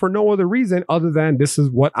 for no other reason other than this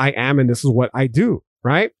is what I am and this is what I do,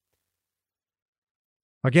 right?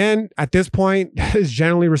 Again, at this point, is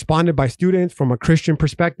generally responded by students from a Christian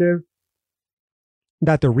perspective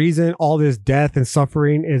that the reason all this death and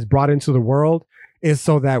suffering is brought into the world is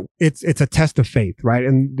so that it's a test of faith, right?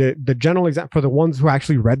 And the general example for the ones who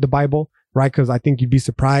actually read the Bible, right? Because I think you'd be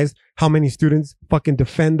surprised how many students fucking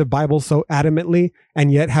defend the Bible so adamantly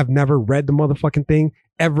and yet have never read the motherfucking thing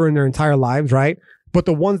ever in their entire lives, right? But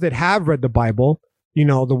the ones that have read the Bible, you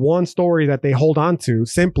know, the one story that they hold on to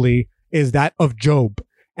simply is that of Job.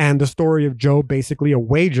 And the story of Job, basically a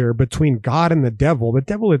wager between God and the devil. The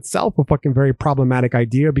devil itself, a fucking very problematic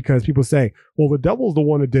idea, because people say, well, the devil's the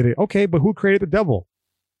one who did it. Okay, but who created the devil?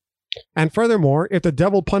 And furthermore, if the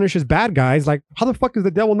devil punishes bad guys, like, how the fuck is the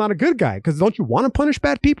devil not a good guy? Because don't you want to punish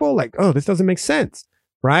bad people? Like, oh, this doesn't make sense,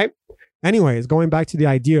 right? Anyways, going back to the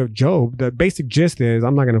idea of Job, the basic gist is,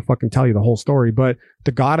 I'm not going to fucking tell you the whole story, but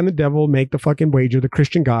the God and the devil make the fucking wager, the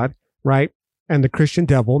Christian God, right? And the Christian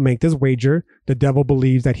devil make this wager. The devil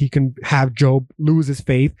believes that he can have Job lose his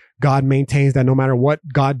faith. God maintains that no matter what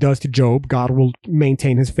God does to Job, God will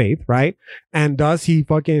maintain his faith, right? And thus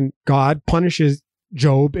God punishes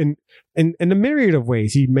Job in a myriad of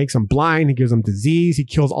ways. He makes him blind. He gives him disease. He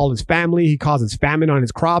kills all his family. He causes famine on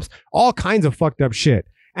his crops, all kinds of fucked up shit.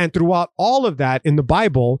 And throughout all of that in the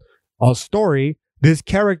Bible, a story, this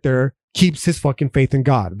character keeps his fucking faith in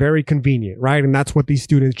God. Very convenient, right? And that's what these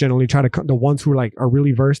students generally try to, the ones who are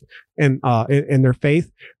really versed in their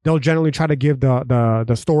faith, they'll generally try to give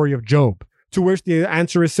the story of Job, to which the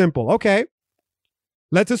answer is simple. Okay,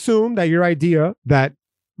 let's assume that your idea that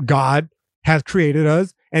God has created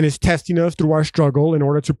us and is testing us through our struggle in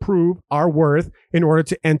order to prove our worth, in order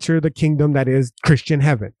to enter the kingdom that is Christian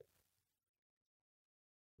heaven.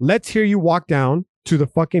 Let's hear you walk down to the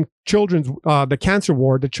fucking children's, the cancer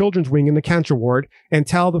ward, the children's wing in the cancer ward, and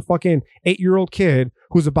tell the fucking 8-year-old kid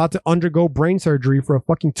who's about to undergo brain surgery for a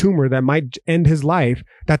fucking tumor that might end his life,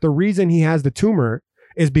 that the reason he has the tumor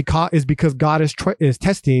is because God is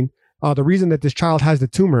testing. The reason that this child has the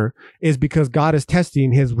tumor is because God is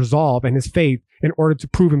testing his resolve and his faith in order to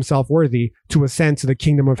prove himself worthy to ascend to the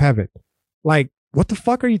kingdom of heaven. Like, what the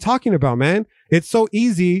fuck are you talking about, man? It's so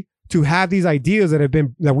easy to have these ideas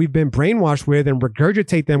that we've been brainwashed with and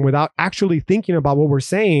regurgitate them without actually thinking about what we're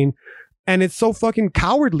saying. And it's so fucking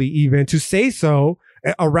cowardly even to say so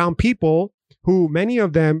around people who, many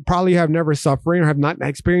of them probably have never suffered or have not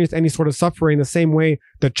experienced any sort of suffering the same way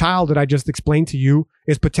the child that I just explained to you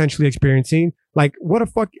is potentially experiencing. Like, what a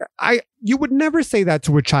fuck, you would never say that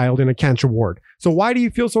to a child in a cancer ward. So why do you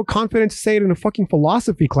feel so confident to say it in a fucking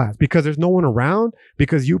philosophy class? Because there's no one around?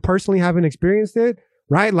 Because you personally haven't experienced it?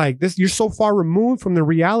 Right? Like this, you're so far removed from the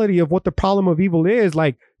reality of what the problem of evil is.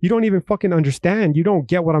 Like, you don't even fucking understand. You don't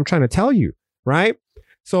get what I'm trying to tell you. Right?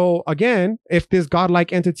 So again, if this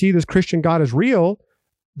godlike entity, this Christian God is real,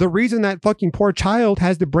 the reason that fucking poor child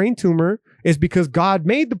has the brain tumor is because God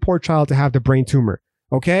made the poor child to have the brain tumor.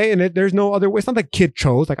 Okay. And there's no other way. It's not the kid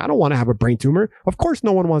chose, like, I don't want to have a brain tumor. Of course,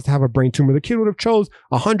 no one wants to have a brain tumor. The kid would have chose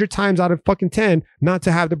 100 times out of fucking 10 not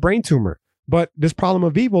to have the brain tumor. But this problem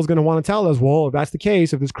of evil is going to want to tell us, well, if that's the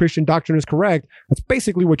case, if this Christian doctrine is correct, that's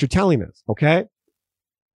basically what you're telling us. Okay.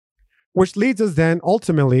 Which leads us then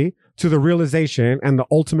ultimately to the realization, and the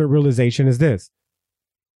ultimate realization is this.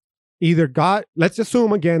 Either God, let's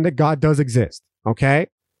assume again that God does exist. Okay.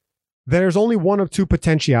 There's only one of two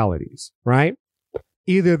potentialities, right?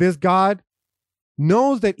 Either this God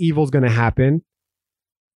knows that evil is going to happen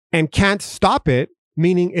and can't stop it,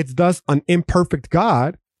 meaning it's thus an imperfect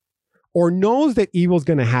God, or knows that evil is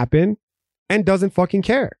going to happen and doesn't fucking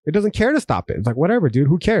care. It doesn't care to stop it. It's like, whatever, dude,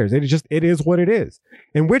 who cares? It is what it is.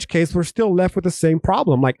 In which case, we're still left with the same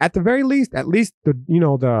problem. Like, at the very least,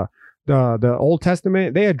 the Old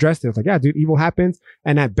Testament, they addressed it. It's like, yeah, dude, evil happens.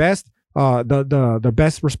 And at best, the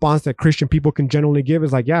best response that Christian people can generally give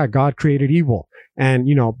is like, yeah, God created evil. And,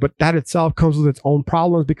 but that itself comes with its own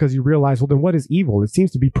problems, because you realize, well, then what is evil? It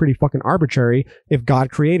seems to be pretty fucking arbitrary if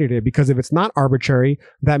God created it, because if it's not arbitrary,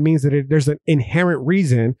 that means that there's an inherent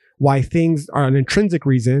reason why things are, an intrinsic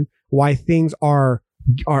reason why things are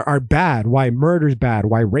bad, why murder is bad,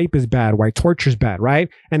 why rape is bad, why torture is bad, right?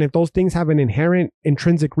 And if those things have an inherent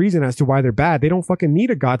intrinsic reason as to why they're bad, they don't fucking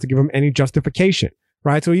need a God to give them any justification,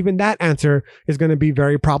 right? So even that answer is going to be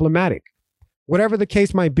very problematic. Whatever the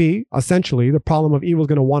case might be, essentially, the problem of evil is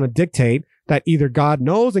going to want to dictate that either God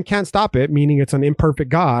knows and can't stop it, meaning it's an imperfect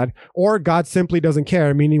God, or God simply doesn't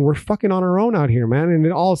care, meaning we're fucking on our own out here, man. And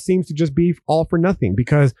it all seems to just be all for nothing,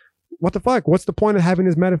 because what the fuck? What's the point of having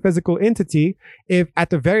this metaphysical entity if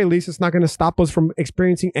at the very least it's not going to stop us from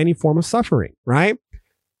experiencing any form of suffering, right?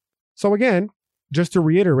 So again, just to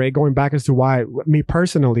reiterate, going back as to why me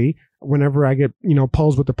personally, whenever I get,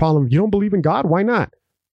 posed with the problem, you don't believe in God, why not?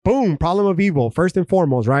 Boom, problem of evil, first and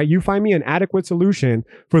foremost, right? You find me an adequate solution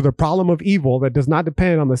for the problem of evil that does not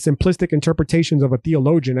depend on the simplistic interpretations of a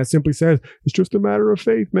theologian that simply says, it's just a matter of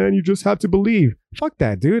faith, man. You just have to believe. Fuck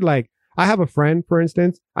that, dude. Like, I have a friend, for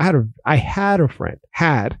instance. I had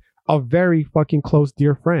a very fucking close,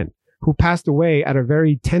 dear friend who passed away at a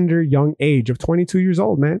very tender, young age of 22 years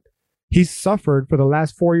old, man. He suffered for the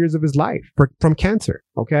last 4 years of his life from cancer.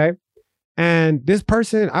 Okay. And this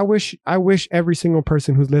person, I wish every single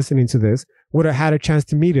person who's listening to this would have had a chance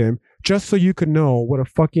to meet him, just so you could know what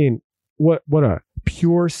a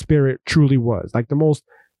pure spirit truly was. Like the most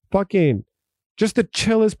fucking, just the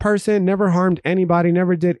chillest person, never harmed anybody,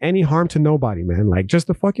 never did any harm to nobody, man. Like just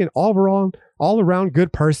a fucking all around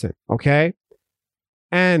good person. Okay.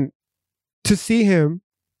 And to see him,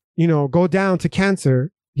 go down to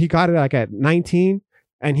cancer, he got it like at 19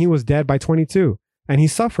 and he was dead by 22. And he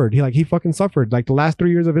suffered. He fucking suffered. Like the last 3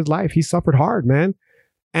 years of his life, he suffered hard, man.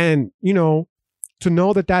 And, to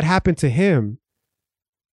know that happened to him,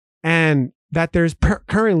 and that there's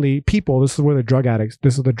currently people, this is the drug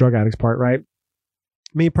addicts part, right?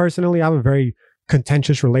 Me personally, I have a very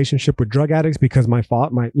contentious relationship with drug addicts because my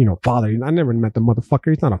father, I never met the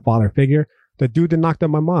motherfucker. He's not a father figure. The dude that knocked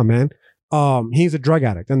up my mom, man. He's a drug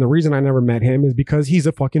addict. And the reason I never met him is because he's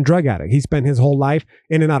a fucking drug addict. He spent his whole life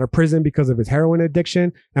in and out of prison because of his heroin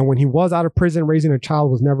addiction. And when he was out of prison, raising a child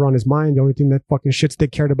was never on his mind. The only thing that fucking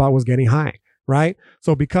shitstick cared about was getting high. Right.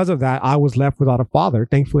 So because of that, I was left without a father.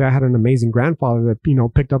 Thankfully, I had an amazing grandfather that,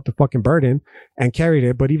 picked up the fucking burden and carried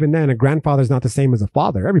it. But even then, a grandfather is not the same as a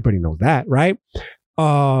father. Everybody knows that. Right.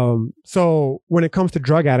 So when it comes to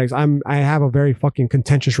drug addicts, I have a very fucking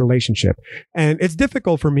contentious relationship, and it's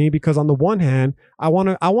difficult for me because on the one hand, I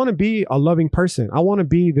want to be a loving person. I want to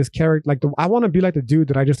be this character, I want to be like the dude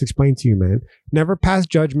that I just explained to you, man. Never pass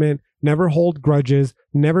judgment, never hold grudges,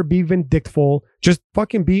 never be vindictful, just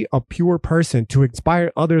fucking be a pure person to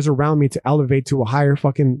inspire others around me to elevate to a higher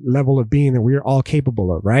fucking level of being that we're all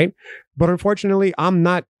capable of, right? But unfortunately, I'm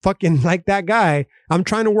not fucking like that guy. I'm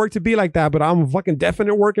trying to work to be like that, but I'm a fucking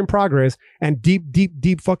definite work in progress. And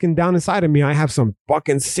deep fucking down inside of me, I have some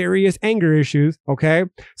fucking serious anger issues, okay?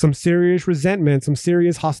 Some serious resentment, some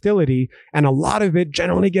serious hostility. And a lot of it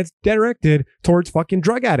generally gets directed towards fucking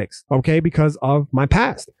drug addicts, okay? Because of my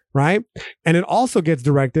past, right? And it also gets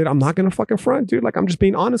directed, I'm not going to fucking front, dude. Like, I'm just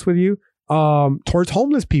being honest with you, towards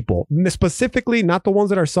homeless people, specifically not the ones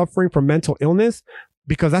that are suffering from mental illness,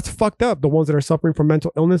 because that's fucked up. The ones that are suffering from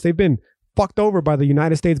mental illness, they've been fucked over by the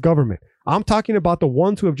United States government. I'm talking about the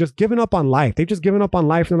ones who have just given up on life. They've just given up on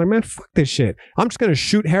life. And they're like, man, fuck this shit. I'm just going to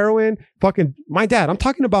shoot heroin. Fucking my dad. I'm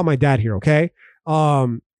talking about my dad here. Okay.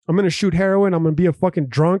 I'm going to shoot heroin. I'm going to be a fucking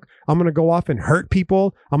drunk. I'm going to go off and hurt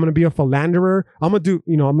people. I'm going to be a philanderer. I'm going to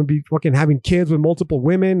do, I'm going to be fucking having kids with multiple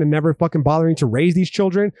women and never fucking bothering to raise these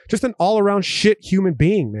children. Just an all around shit human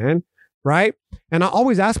being, man. Right. And I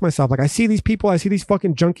always ask myself, like, I see these people, I see these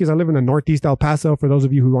fucking junkies. I live in the Northeast El Paso. For those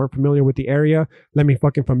of you who aren't familiar with the area, let me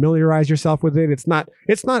fucking familiarize yourself with it. It's not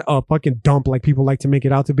a fucking dump like people like to make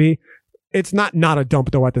it out to be. It's not a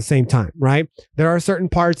dump though at the same time, right? There are certain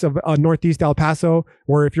parts of Northeast El Paso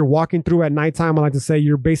where if you're walking through at nighttime, I like to say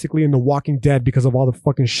you're basically in the Walking Dead because of all the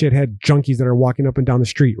fucking shithead junkies that are walking up and down the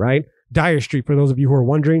street, right? Dyer Street, for those of you who are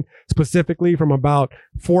wondering, specifically from about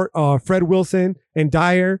Fred Wilson and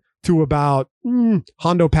Dyer to about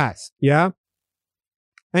Hondo Pass. Yeah.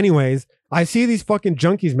 Anyways, I see these fucking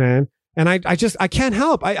junkies, man. And I can't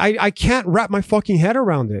help. I can't wrap my fucking head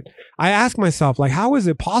around it. I ask myself, like, how is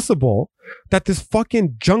it possible that this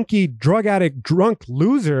fucking junkie, drug addict, drunk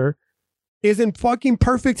loser is in fucking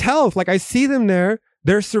perfect health? Like, I see them there.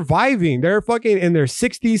 They're surviving. They're fucking in their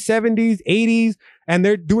 60s, 70s, 80s. And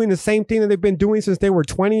they're doing the same thing that they've been doing since they were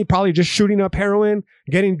 20, probably just shooting up heroin,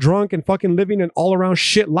 getting drunk, and fucking living an all around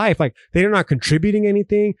shit life. Like, they're not contributing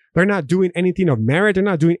anything. They're not doing anything of merit. They're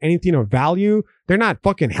not doing anything of value. They're not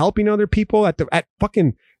fucking helping other people at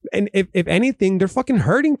fucking, and if anything, they're fucking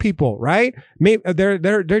hurting people, right? Maybe they're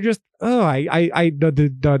just,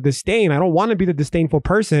 the disdain. I don't want to be the disdainful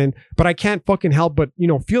person, but I can't fucking help but,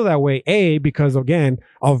 feel that way. Because again,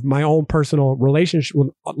 of my own personal relationship,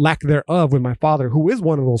 lack thereof with my father, who is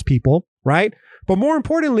one of those people, right? But more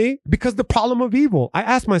importantly, because the problem of evil, I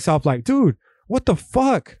asked myself, like, dude, what the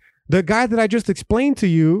fuck? The guy that I just explained to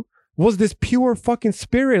you was this pure fucking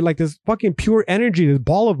spirit, like this fucking pure energy, this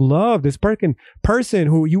ball of love, this fucking person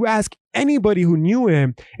who, you ask anybody who knew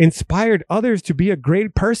him, inspired others to be a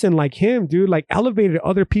great person like him, dude, like elevated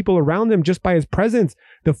other people around him just by his presence.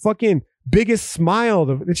 The fucking biggest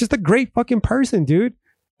smile. It's just a great fucking person, dude.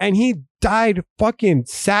 And he died fucking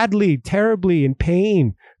sadly, terribly in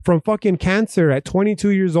pain from fucking cancer at 22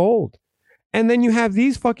 years old. And then you have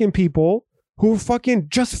these fucking people who are fucking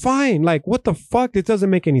just fine. Like, what the fuck? This doesn't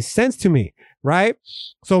make any sense to me, right?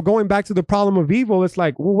 So going back to the problem of evil, it's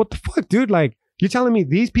like, well, what the fuck, dude? Like, You're telling me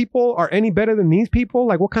these people are any better than these people?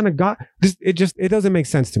 Like, what kind of God? It doesn't make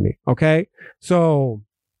sense to me. Okay. So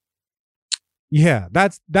yeah,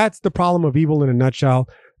 that's the problem of evil in a nutshell.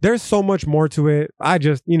 There's so much more to it. I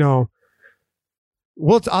just, I'll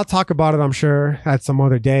talk about it, I'm sure, at some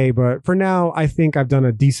other day. But for now, I think I've done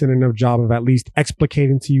a decent enough job of at least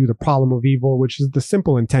explicating to you the problem of evil, which is the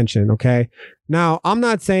simple intention. Okay. Now, I'm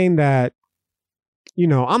not saying that,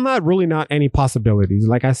 I'm not any possibilities.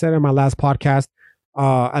 Like I said in my last podcast,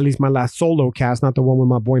 at least my last solo cast, not the one with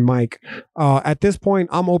my boy Mike. At this point,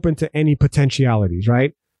 I'm open to any potentialities,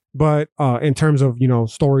 right? But in terms of,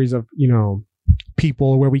 stories of,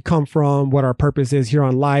 people, where we come from, what our purpose is here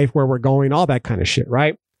on life, where we're going, all that kind of shit,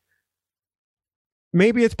 right?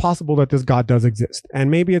 Maybe it's possible that this God does exist. And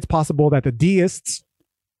maybe it's possible that the deists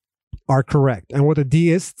are correct. And what the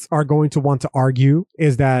deists are going to want to argue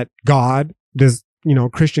is that God, this,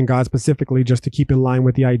 Christian God specifically, just to keep in line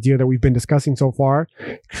with the idea that we've been discussing so far,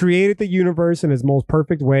 created the universe in his most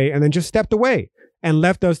perfect way and then just stepped away and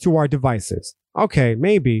left us to our devices. Okay,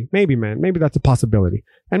 maybe, man. Maybe that's a possibility.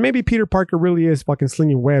 And maybe Peter Parker really is fucking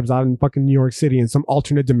slinging webs out in fucking New York City in some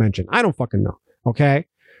alternate dimension. I don't fucking know. Okay?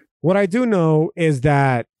 What I do know is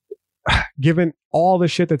that given all the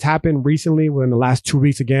shit that's happened recently within the last 2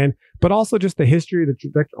 weeks again, but also just the history,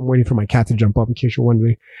 I'm waiting for my cat to jump up in case you're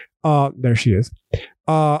wondering. There she is.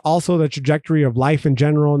 Also the trajectory of life in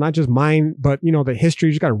general, not just mine, but the history.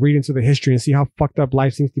 You just got to read into the history and see how fucked up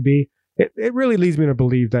life seems to be. It really leads me to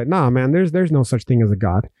believe that, nah, man, there's no such thing as a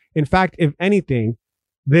God. In fact, if anything,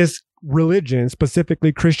 this religion,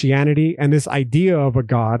 specifically Christianity, and this idea of a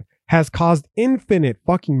God has caused infinite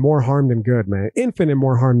fucking more harm than good, man. Infinite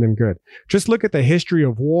more harm than good. Just look at the history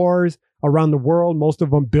of wars around the world. Most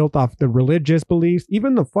of them built off the religious beliefs.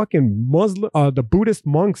 Even the fucking the Buddhist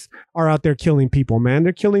monks are out there killing people, man.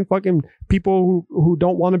 They're killing fucking people who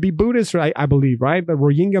don't want to be Buddhists, right? I believe, right? The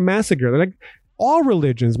Rohingya massacre. They're like, all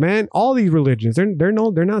religions, man, all these religions, they're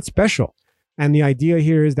not special. And the idea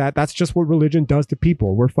here is that that's just what religion does to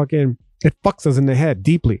people. It fucks us in the head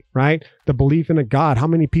deeply, right? The belief in a God. How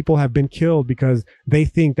many people have been killed because they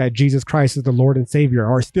think that Jesus Christ is the Lord and Savior,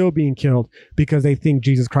 or still being killed because they think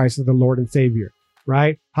Jesus Christ is the Lord and Savior,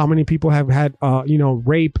 right? How many people have had,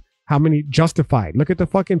 rape? How many justified? Look at the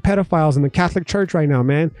fucking pedophiles in the Catholic Church right now,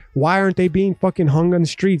 man. Why aren't they being fucking hung on the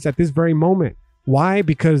streets at this very moment? Why?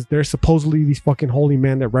 Because they're supposedly these fucking holy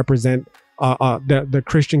men that represent the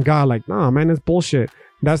Christian God. Like, nah, man, that's bullshit.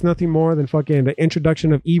 That's nothing more than fucking the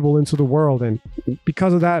introduction of evil into the world. And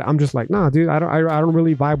because of that, I'm just like, nah, dude, I don't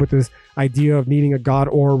really vibe with this idea of needing a God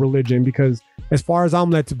or a religion, because as far as I'm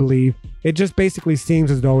led to believe, it just basically seems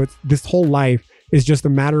as though this whole life is just a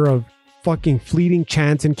matter of fucking fleeting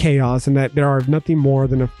chance and chaos, and that there are nothing more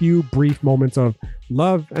than a few brief moments of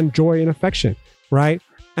love and joy and affection, right?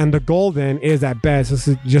 And the goal then is, at best, this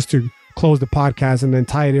is just to close the podcast and then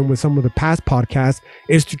tie it in with some of the past podcasts,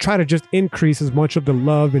 is to try to just increase as much of the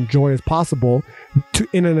love and joy as possible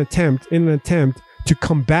in an attempt to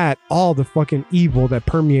combat all the fucking evil that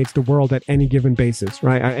permeates the world at any given basis,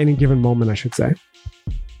 right? At any given moment, I should say.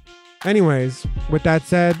 Anyways, with that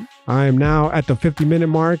said, I am now at the 50-minute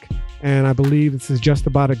mark, and I believe this is just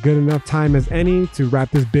about a good enough time as any to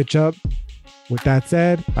wrap this bitch up. With that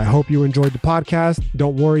said, I hope you enjoyed the podcast.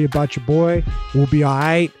 Don't worry about your boy. We'll be all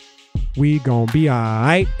right. We gonna be all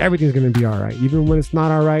right. Everything's gonna be all right. Even when it's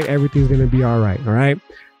not all right, everything's gonna be all right. All right.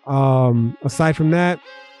 Aside from that,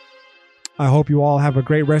 I hope you all have a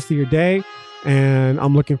great rest of your day. And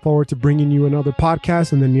I'm looking forward to bringing you another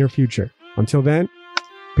podcast in the near future. Until then,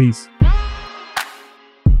 peace.